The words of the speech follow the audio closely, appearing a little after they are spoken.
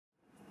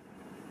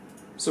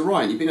So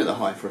Ryan, you've been at the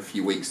Hive for a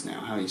few weeks now.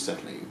 How are you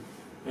settling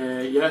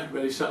in? Yeah,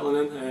 really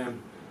settling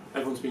in.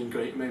 Everyone's been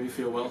great, made me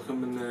feel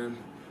welcome, and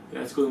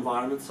yeah, it's a good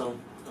environment, so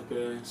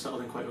I've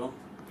settled in quite well.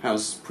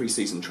 How's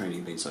pre-season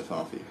training been so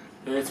far for you?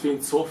 It's been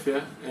tough,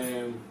 yeah.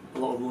 A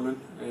lot of running,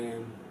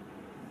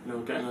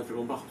 getting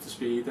everyone back up to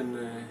speed, and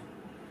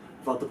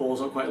I've had the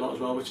balls out quite a lot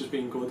as well, which has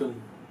been good,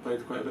 and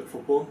played quite a bit of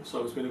football,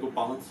 so it's been a good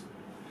balance.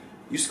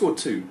 You scored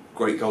 2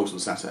 great goals on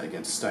Saturday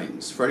against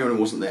Staines. For anyone who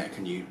wasn't there,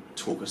 can you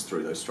talk us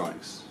through those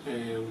strikes?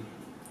 The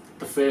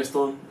first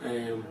one,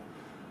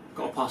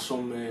 got a pass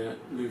from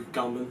Luke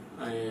Gambin.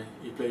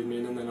 He played me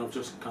in, and then I've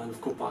just kind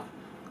of cut back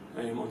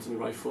onto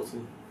my right foot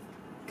and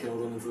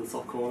killed him into the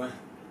top corner.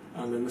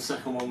 And then the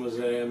second one was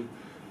a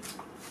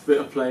bit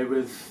of play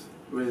with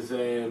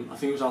I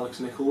think it was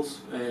Alex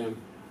Nichols,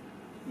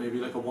 maybe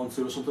like a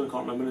 1-2 or something, I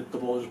can't remember. The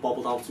ball just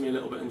bobbled out to me a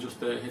little bit and just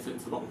hit it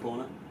into the bottom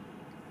corner.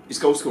 Is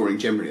goal scoring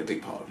generally a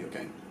big part of your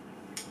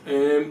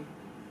game?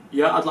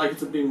 Yeah, I'd like it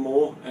to be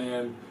more.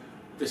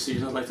 This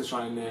season I'd like to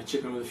try and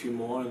chip in with a few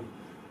more and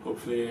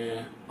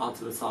hopefully add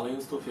to the tally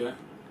and stuff, yeah.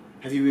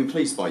 Have you been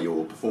pleased by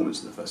your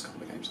performance in the first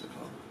couple of games of the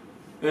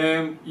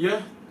club?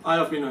 Yeah, I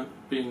have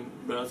been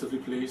relatively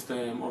pleased.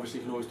 Obviously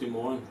you can always do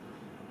more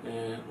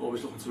and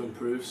always looking to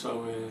improve,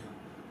 so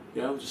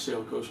yeah, we'll just see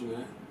how it goes from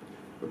there.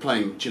 We're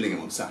playing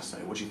Gillingham on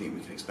Saturday. What do you think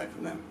we can expect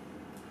from them?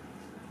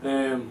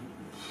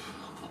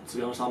 To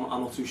be honest, I'm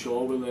not too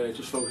sure. We'll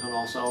just focus on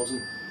ourselves and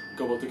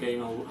go about the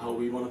game how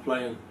we want to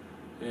play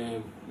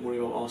and worry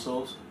about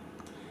ourselves.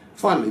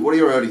 Finally, what are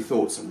your early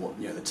thoughts on what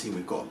the team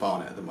we've got at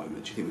Barnet at the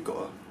moment? Do you think we've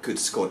got a good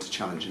squad to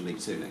challenge in League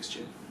 2 next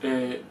year?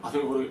 I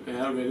think we've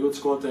got a really good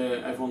squad.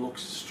 Everyone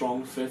looks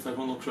strong, fit,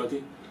 everyone looks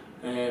ready.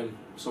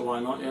 So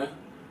why not, yeah?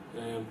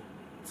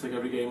 Take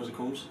every game as it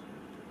comes.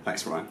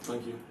 Thanks, Ryan.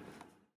 Thank you.